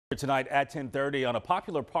tonight at 10:30 on a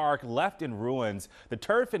popular park left in ruins. The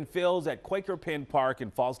turf and fields at Quaker Penn Park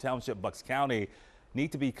in Falls Township, Bucks County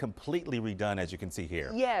need to be completely redone, as you can see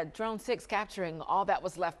here. Yeah, Drone 6 capturing all that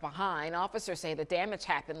was left behind. Officers say the damage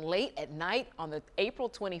happened late at night on the April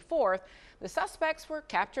 24th. The suspects were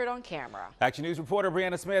captured on camera. Action News reporter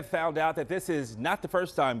Brianna Smith found out that this is not the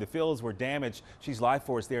first time the fields were damaged. She's live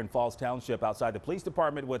for us there in Falls Township outside the police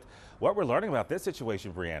department with what we're learning about this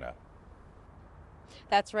situation, Brianna.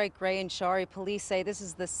 That's right, Gray and Shari. Police say this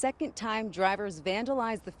is the second time drivers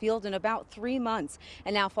vandalized the field in about 3 months.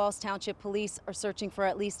 And now Falls Township police are searching for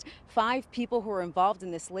at least 5 people who were involved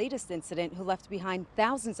in this latest incident who left behind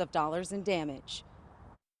thousands of dollars in damage.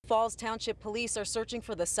 Falls Township police are searching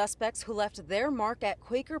for the suspects who left their mark at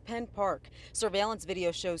Quaker Penn Park. Surveillance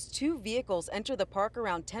video shows 2 vehicles enter the park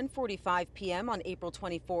around 10:45 p.m. on April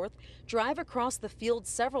 24th, drive across the field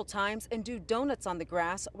several times and do donuts on the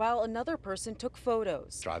grass while another person took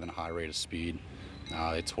photos. Driving a high rate of speed.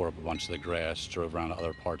 They tore up a bunch of the grass, drove around to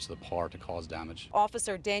other parts of the park to cause damage.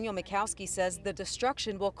 Officer Daniel Mikowski says the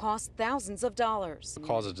destruction will cost thousands of dollars. It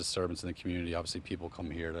causes disturbance in the community. Obviously, people come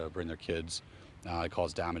here to bring their kids. It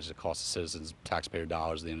caused damage that costs the citizens taxpayer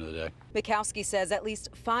dollars at the end of the day. Mikowski says at least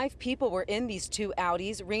 5 people were in these 2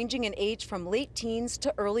 Audis, ranging in age from late teens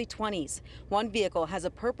to early 20s. One vehicle has a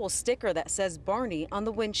purple sticker that says Barney on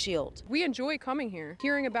the windshield. We enjoy coming here,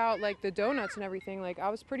 hearing about like the donuts and everything. Like I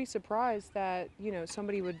was pretty surprised that,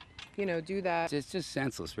 somebody would, do that. It's just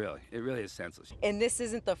senseless, really. It really is senseless. And this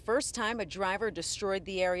isn't the first time a driver destroyed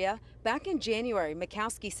the area. Back in January,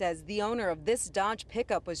 Mikowski says the owner of this Dodge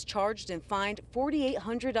pickup was charged and fined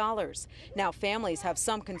 $4,800. Now families have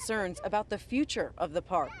some concerns about the future of the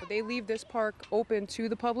park. They leave this park open to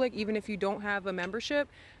the public, even if you don't have a membership.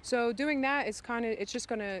 So doing that is it's just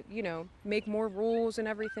gonna, make more rules and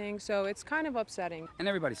everything. So it's kind of upsetting. And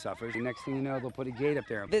everybody suffers. The next thing you know, they'll put a gate up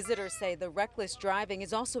there. Visitors say the reckless driving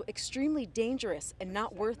is also extremely dangerous and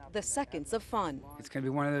not worth the seconds of fun. It's gonna be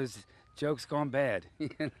one of those jokes gone bad,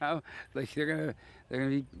 like they're gonna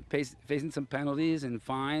be facing some penalties and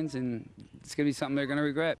fines, and it's gonna be something they're gonna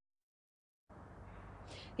regret.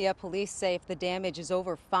 Yeah, police say if the damage is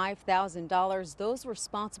over $5,000, those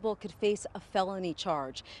responsible could face a felony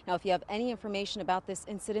charge. Now, if you have any information about this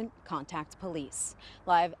incident, contact police.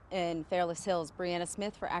 Live in Fairless Hills, Brianna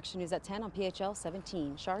Smith for Action News at 10 on PHL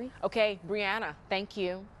 17. Shari? Okay, Brianna, thank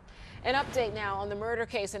you. An update now on the murder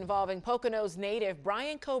case involving Poconos native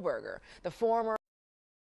Brian Kohberger, the former